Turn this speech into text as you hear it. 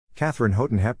Katharine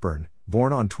Houghton Hepburn,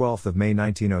 born on 12 May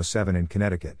 1907 in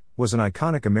Connecticut, was an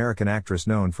iconic American actress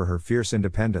known for her fierce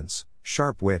independence,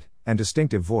 sharp wit, and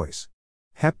distinctive voice.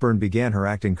 Hepburn began her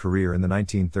acting career in the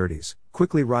 1930s,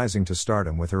 quickly rising to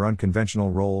stardom with her unconventional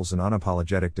roles and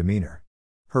unapologetic demeanour.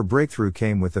 Her breakthrough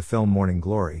came with the film Morning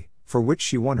Glory, for which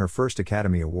she won her first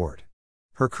Academy Award.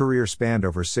 Her career spanned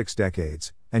over 6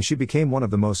 decades, and she became one of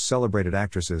the most celebrated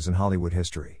actresses in Hollywood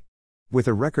history. With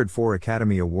a record 4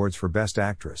 Academy Awards for Best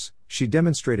Actress, she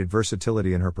demonstrated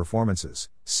versatility in her performances,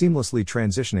 seamlessly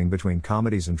transitioning between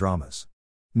comedies and dramas.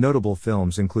 Notable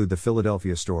films include The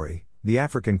Philadelphia Story, The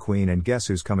African Queen, and Guess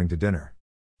Who's Coming to Dinner.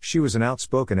 She was an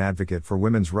outspoken advocate for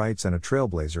women's rights and a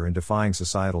trailblazer in defying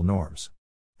societal norms.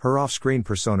 Her off-screen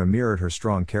persona mirrored her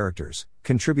strong characters,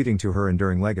 contributing to her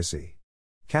enduring legacy.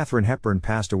 Katharine Hepburn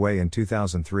passed away in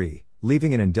 2003,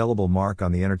 leaving an indelible mark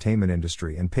on the entertainment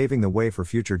industry and paving the way for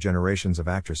future generations of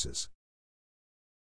actresses.